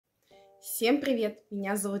Всем привет!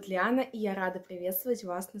 Меня зовут Лиана, и я рада приветствовать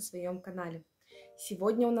вас на своем канале.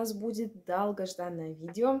 Сегодня у нас будет долгожданное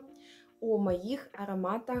видео о моих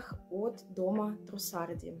ароматах от дома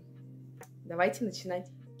Trussardi. Давайте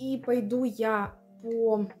начинать. И пойду я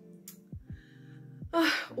по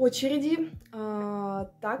очереди,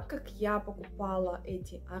 так как я покупала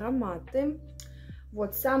эти ароматы.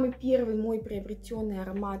 Вот, самый первый мой приобретенный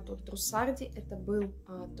аромат от Trussardi, это был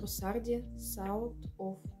Trussardi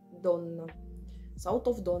Donna. South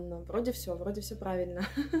of Donna. Вроде все правильно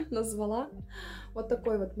назвала. Вот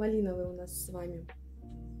такой вот малиновый у нас с вами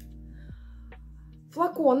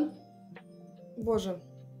флакон. Боже.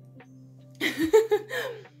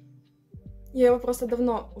 Я его просто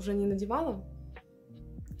давно уже не надевала.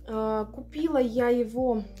 Купила я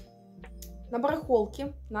его на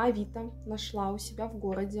барахолке, на Авито. Нашла у себя в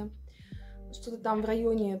городе. Что-то там в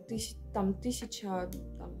районе 1000,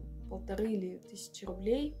 полторы или 1000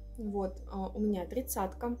 рублей. Вот, у меня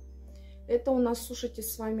 30-ка. Это у нас, слушайте,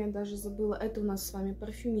 с вами, я даже забыла, это у нас с вами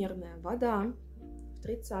парфюмерная вода в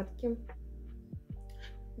 30-ке.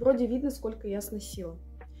 Вроде видно, сколько я сносила.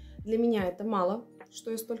 Для меня это мало,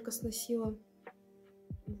 что я столько сносила.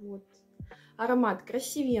 Вот. Аромат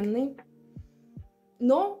красивенный.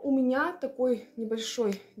 Но у меня такой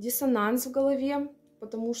небольшой диссонанс в голове,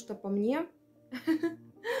 потому что по мне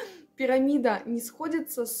пирамида не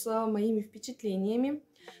сходится с моими впечатлениями.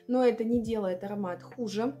 Но это не делает аромат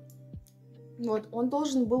хуже. Вот, он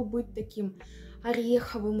должен был быть таким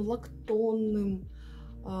ореховым, лактонным.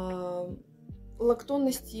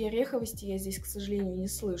 Лактонности и ореховости я здесь, к сожалению, не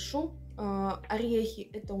слышу. Орехи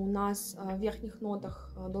 — это у нас в верхних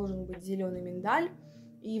нотах должен быть зеленый миндаль.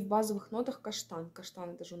 И в базовых нотах каштан. Каштан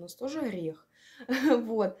 — это же у нас тоже орех.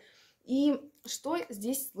 Вот. И что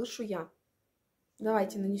здесь слышу я?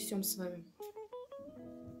 Давайте нанесем с вами.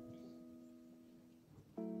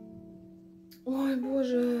 Ой,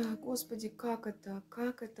 боже, господи, как это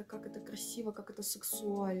красиво, как это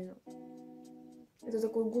сексуально. Это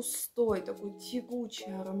такой густой, такой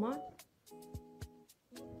тягучий аромат.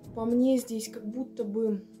 По мне здесь как будто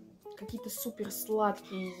бы какие-то супер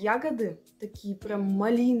сладкие ягоды, такие прям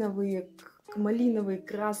малиновые,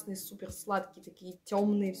 красные, супер сладкие, такие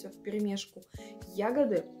темные, все вперемешку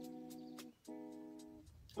ягоды.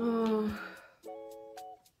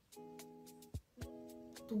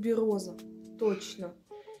 Тубероза. Точно,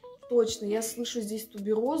 я слышу здесь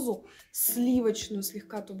туберозу, сливочную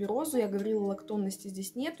слегка туберозу. Я говорила, лактонности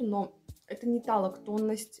здесь нету, но это не та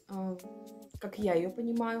лактонность, как я ее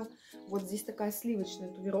понимаю. Вот здесь такая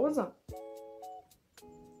сливочная тубероза.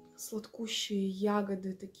 Сладкущие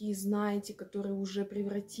ягоды, такие, знаете, которые уже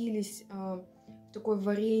превратились в такое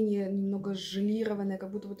варенье, немного желированное,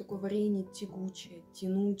 как будто бы такое варенье тягучее,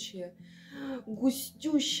 тянучее,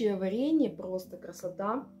 густющее варенье, просто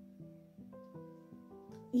красота.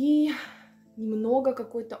 И немного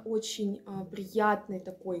какой-то очень приятной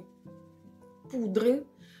такой пудры.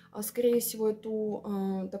 Скорее всего,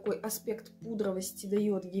 такой аспект пудровости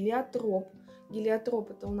дает гелиотроп.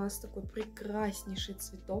 Гелиотроп — это у нас такой прекраснейший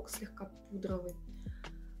цветок, слегка пудровый.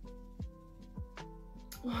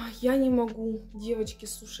 Я не могу, девочки,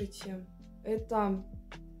 слушайте, это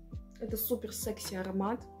супер секси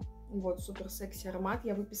аромат. Вот, супер секси аромат.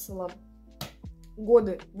 Я выписала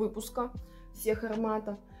годы выпуска всех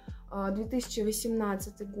ароматов.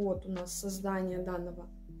 2018 год у нас создание данного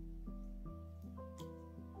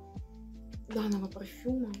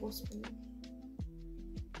парфюма, господи.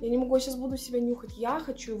 Я не могу, я сейчас буду себя нюхать. Я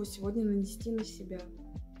хочу его сегодня нанести на себя.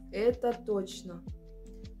 Это точно.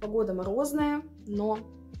 Погода морозная, но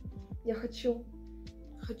я хочу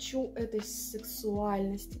этой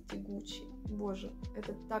сексуальности тягучей. Боже,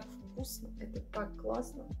 это так вкусно, это так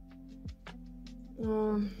классно.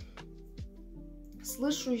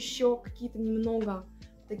 Слышу еще какие-то немного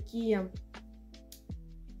такие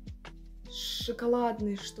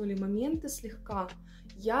шоколадные, что ли, моменты слегка.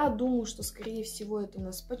 Я думаю, что, скорее всего, это у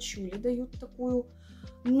нас пачули дают такую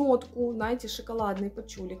нотку, знаете, шоколадные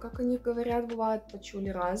пачули, как они говорят, бывают пачули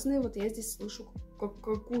разные. Вот я здесь слышу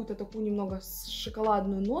какую-то такую немного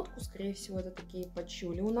шоколадную нотку, скорее всего, это такие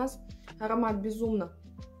пачули у нас. Аромат безумно,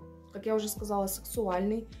 как я уже сказала,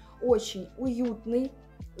 сексуальный, очень уютный.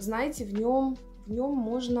 Знаете, в нем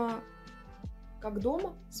можно, как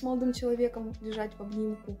дома с молодым человеком, лежать в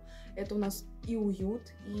обнимку. Это у нас и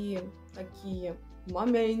уют, и такие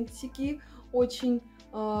моментики очень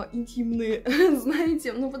интимные,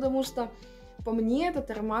 знаете. Ну, потому что по мне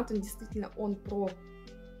этот аромат, он про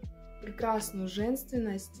прекрасную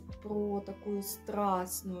женственность, про такую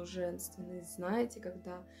страстную женственность, знаете,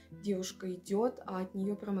 когда девушка идет, а от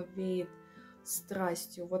нее прямо веет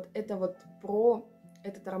страстью. Вот это вот про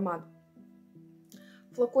этот аромат.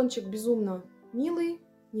 Флакончик безумно милый,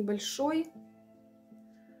 небольшой.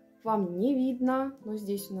 Вам не видно, но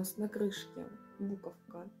здесь у нас на крышке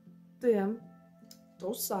буковка Т,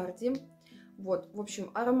 Trussardi. Вот, в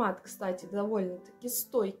общем, аромат, кстати, довольно-таки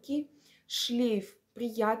стойкий. Шлейф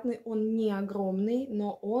приятный, он не огромный,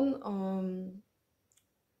 но он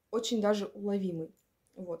очень даже уловимый.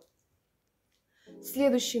 Вот.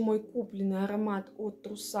 Следующий мой купленный аромат от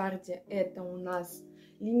Trussardi — это у нас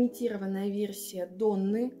лимитированная версия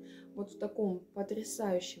Донны. Вот в таком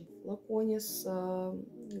потрясающем флаконе с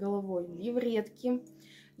головой левретки.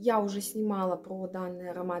 Я уже снимала про данный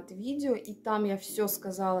аромат видео, и там я все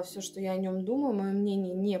сказала, все, что я о нем думаю. Мое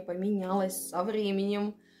мнение не поменялось со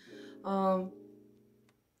временем.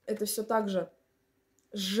 Это все так же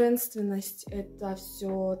женственность, это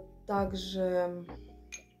все так же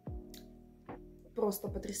просто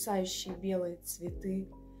потрясающие белые цветы.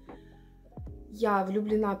 Я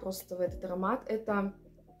влюблена просто в этот аромат. Это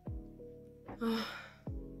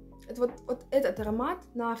вот этот аромат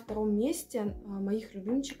на втором месте моих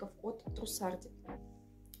любимчиков от Trussardi.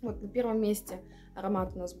 Вот на первом месте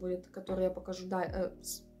аромат у нас будет, который я покажу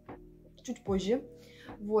чуть позже.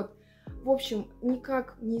 Вот. В общем,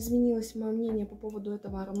 никак не изменилось мое мнение по поводу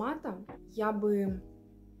этого аромата. Я бы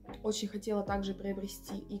очень хотела также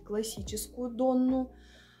приобрести и классическую Донну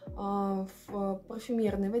в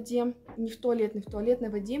парфюмерной воде, не в туалетной. В туалетной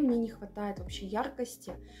воде мне не хватает вообще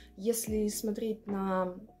яркости. Если смотреть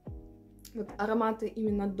на вот ароматы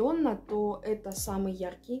именно Донна, то это самый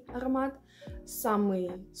яркий аромат,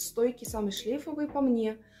 самый стойкий, самый шлейфовый по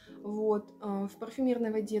мне. Вот. В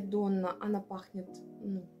парфюмерной воде Донна она пахнет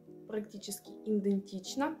практически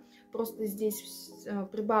идентично. Просто здесь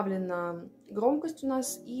прибавлена громкость у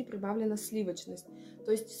нас и прибавлена сливочность.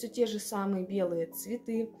 То есть все те же самые белые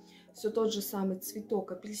цветы, все тот же самый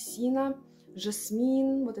цветок апельсина,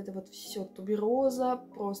 жасмин, вот это вот все тубероза,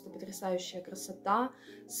 просто потрясающая красота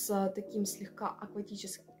с таким слегка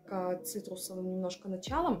акватическо-цитрусовым немножко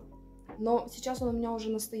началом. Но сейчас он у меня уже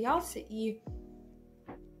настоялся, и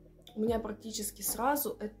у меня практически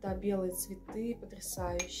сразу это белые цветы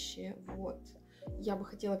потрясающие. Вот. Я бы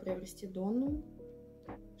хотела приобрести Донну,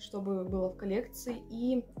 чтобы было в коллекции,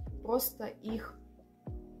 и просто их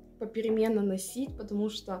попеременно носить, потому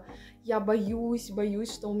что я боюсь,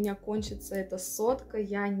 что у меня кончится эта сотка.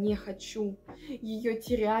 Я не хочу ее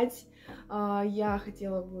терять. Я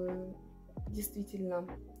хотела бы действительно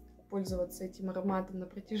пользоваться этим ароматом на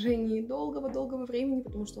протяжении долгого-долгого времени,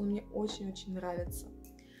 потому что он мне очень-очень нравится.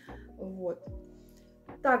 Вот.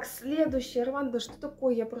 Так, следующий аромат. Да что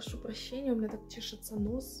такое? Я прошу прощения, у меня так чешется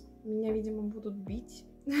нос. Меня, видимо, будут бить.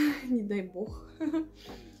 Не дай бог.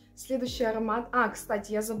 Следующий аромат.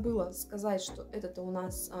 Кстати, я забыла сказать, что это у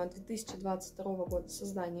нас 2022 года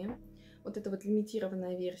создания. Вот это вот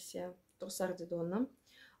лимитированная версия Trussardi Donna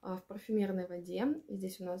в парфюмерной воде. И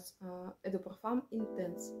здесь у нас Eau de Parfum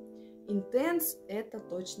Intense. Intense — это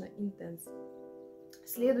точно Intense.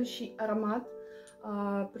 Следующий аромат,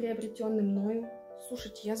 приобретенный мною.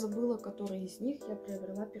 Слушайте, я забыла, который из них я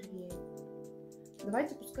приобрела первее.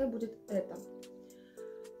 Давайте, пускай будет это.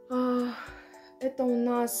 Это у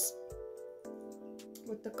нас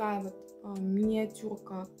вот такая вот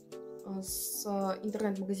миниатюрка с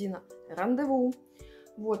интернет-магазина Рандеву.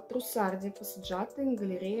 Вот, Trussardi, Passegiatta,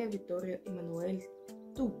 Galleria, Vittorio Emanuele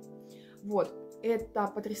II. Вот, это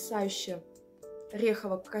потрясающе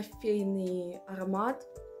орехово-кофейный аромат.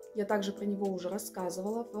 Я также про него уже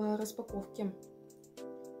рассказывала в распаковке.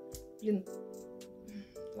 Блин,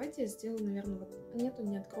 давайте я сделаю, наверное, вот. Нет, он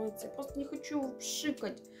не откроется. Я просто не хочу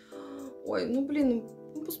пшикать. Ой, ну блин,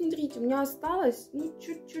 ну посмотрите, у меня осталось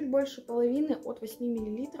чуть-чуть больше половины от 8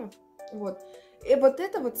 мл. Вот. И вот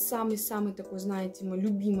это вот самый-самый такой, знаете, мой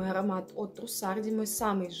любимый аромат от Trussardi, мой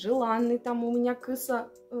самый желанный. Там у меня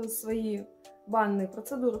крыса свои банные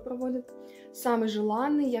процедуры проводит. Самый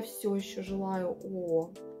желанный. Я все еще желаю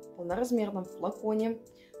о полноразмерном флаконе.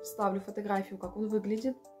 Вставлю фотографию, как он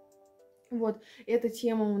выглядит. Вот. Эта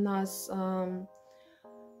тема у нас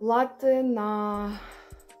латте на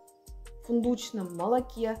фундучном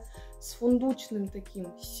молоке с фундучным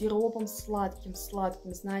таким сиропом сладким,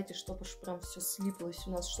 знаете, чтобы прям все слиплось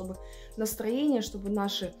у нас, чтобы настроение, чтобы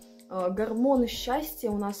наши гормоны счастья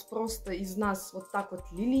у нас просто из нас вот так вот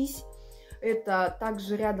лились. Это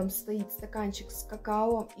также рядом стоит стаканчик с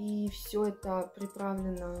какао, и все это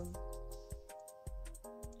приправлено.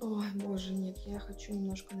 Ой, боже, нет, я хочу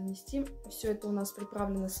немножко нанести. Все это у нас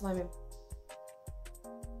приправлено с вами.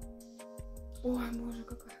 Ой, боже,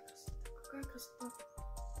 какая красота.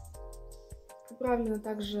 Приправлено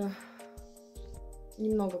также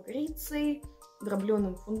немного корицей,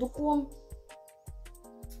 дробленым фундуком.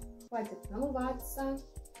 хватит намываться.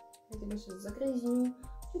 Я тебя сейчас загрязню.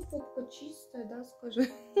 Попка чистая, да, скажи.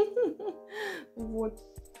 Вот.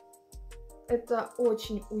 Это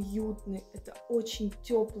очень уютный, это очень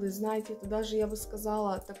теплый, знаете, это даже, я бы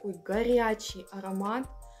сказала, такой горячий аромат.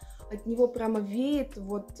 От него прямо веет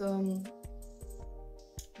вот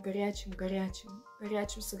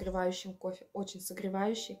горячим согревающим кофе. Очень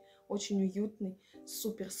согревающий, очень уютный,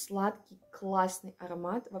 супер сладкий, классный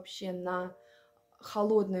аромат. Вообще на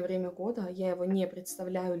холодное время года я его не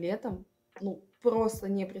представляю летом. Ну, просто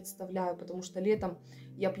не представляю, потому что летом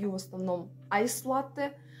я пью в основном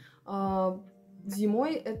айс-латте.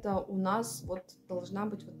 Зимой это у нас вот должна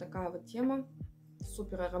быть вот такая вот тема.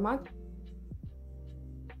 Супер аромат.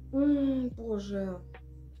 Боже.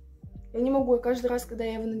 Я не могу. И каждый раз, когда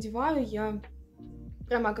я его надеваю, я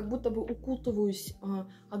прямо как будто бы укутываюсь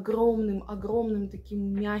огромным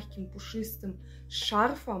таким мягким, пушистым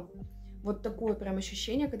шарфом. Вот такое прям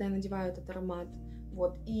ощущение, когда я надеваю этот аромат.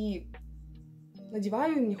 Вот. И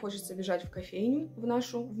надеваю, и мне хочется бежать в кофейню,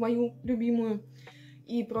 в мою любимую,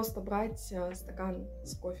 и просто брать стакан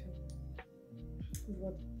с кофе.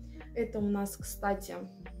 Вот. Это у нас, кстати,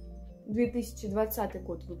 2020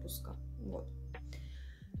 год выпуска. Вот.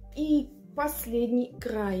 И последний,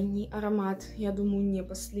 крайний аромат, я думаю, не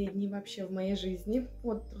последний вообще в моей жизни.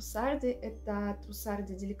 Вот Trussardi, это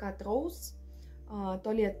Trussardi Delicate Rose,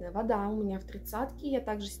 туалетная вода, у меня в 30-ке, я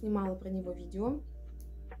также снимала про него видео.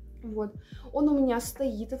 Вот, он у меня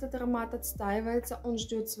стоит, этот аромат отстаивается, он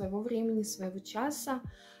ждет своего времени, своего часа,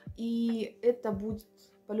 и это будет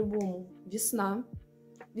по-любому весна.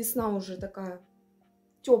 Весна уже такая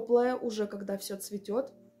теплая, уже когда все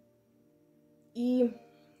цветет. И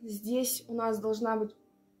здесь у нас должна быть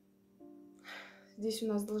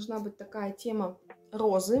такая тема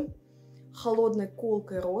розы, холодной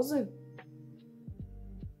колкой розы.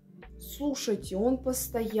 Слушайте, он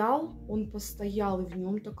постоял, и в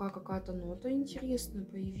нем такая какая-то нота интересная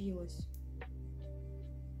появилась.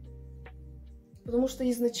 Потому что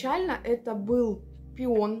изначально это был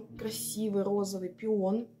пион, красивый розовый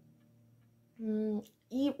пион,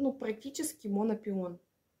 и, ну, практически монопион.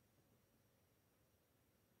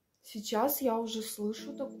 Сейчас я уже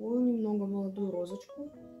слышу такую немного молодую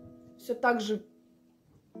розочку. Все так же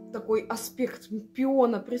такой аспект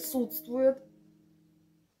пиона присутствует.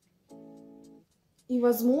 И,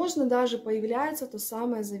 возможно, даже появляется то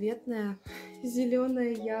самое заветное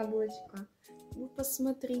зеленое яблочко. Вы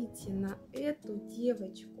посмотрите на эту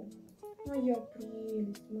девочку. Моя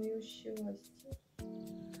прелесть, мое счастье.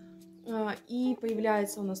 И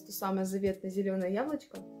появляется у нас то самое заветное зеленое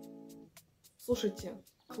яблочко. Слушайте,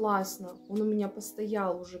 классно. Он у меня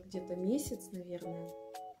постоял уже где-то месяц, наверное.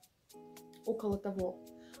 Около того.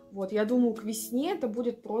 Вот, я думаю, к весне это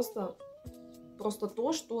будет просто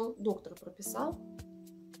то, что доктор прописал.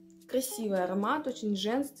 Красивый аромат, очень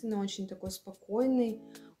женственный, очень такой спокойный.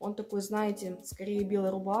 Он такой, знаете, скорее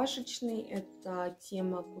белорубашечный. Это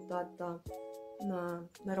тема куда-то на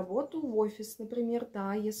работу, в офис, например,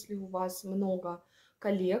 да, если у вас много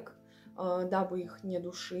коллег, дабы их не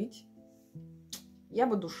душить. Я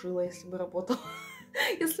бы душила, если бы работала.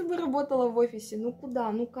 Если бы работала в офисе. Ну куда,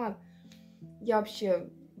 ну как? Я вообще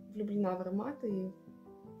влюблена в ароматы и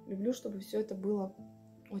люблю, чтобы все это было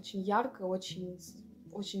очень ярко, очень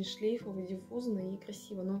шлейфово, диффузно и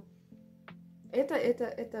красиво. Но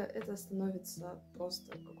это становится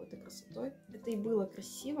просто какой-то красотой. Это и было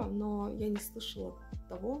красиво, но я не слышала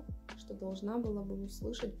того, что должна была бы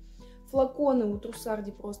услышать. Флаконы у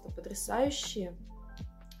Trussardi просто потрясающие.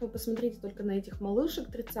 Вы посмотрите только на этих малышек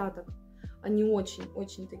 30-ок. Они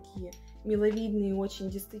очень такие миловидные, очень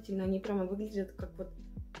действительно, они прямо выглядят как вот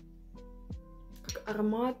как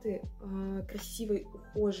ароматы красивой,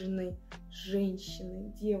 ухоженной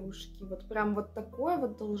женщины, девушки. Вот прям вот такое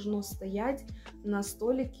вот должно стоять на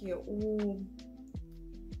столике у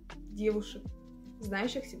девушек,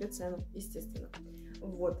 знающих себе цену, естественно.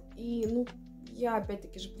 Вот. И, ну, я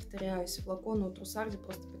опять-таки же повторяюсь, флаконы у Trussardi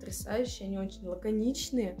просто потрясающие, они очень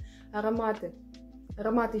лаконичные. Ароматы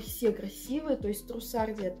все красивые, то есть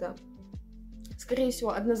Trussardi это, скорее всего,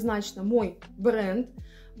 однозначно мой бренд.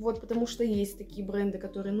 Вот, потому что есть такие бренды,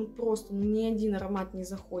 которые, ну, просто, ну, ни один аромат не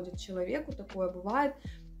заходит человеку, такое бывает.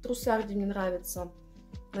 Trussardi мне нравится,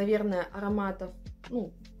 наверное, ароматов,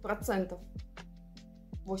 ну, процентов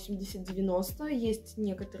 80-90. Есть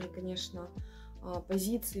некоторые, конечно,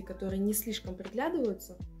 позиции, которые не слишком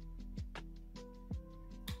приглядываются.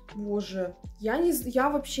 Боже,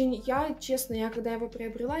 честно, когда его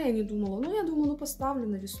приобрела, я не думала, я думаю, поставлю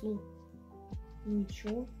на весну.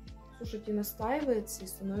 Ничего. Слушайте, настаивается и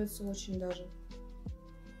становится очень даже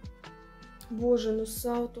Боже, ну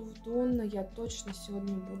Trussardi Donna я точно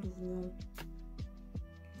сегодня буду в нем.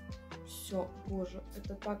 Все, боже,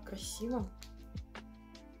 это так красиво.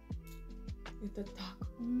 Это так,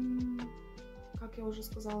 как я уже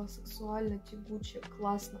сказала, сексуально, тягуче,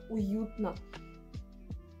 классно, уютно.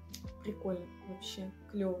 Прикольно, вообще,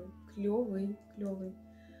 клевый, клевый, клевый.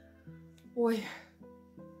 Ой.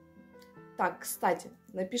 Так, кстати,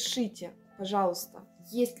 напишите, пожалуйста,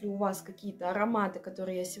 есть ли у вас какие-то ароматы,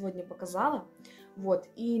 которые я сегодня показала, вот,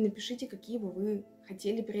 и напишите, какие бы вы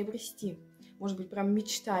хотели приобрести. Может быть, прям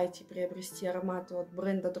мечтаете приобрести ароматы от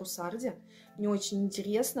бренда Trussardi. Мне очень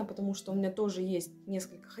интересно, потому что у меня тоже есть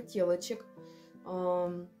несколько хотелочек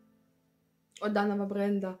от данного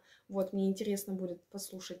бренда. Вот, мне интересно будет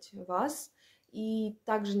послушать вас. И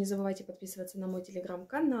также не забывайте подписываться на мой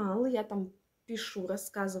телеграм-канал. Я там пишу,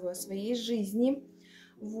 рассказываю о своей жизни.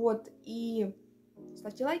 Вот, и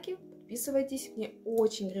ставьте лайки, подписывайтесь. Мне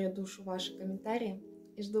очень греет душу ваши комментарии.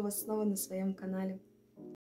 И жду вас снова на своем канале.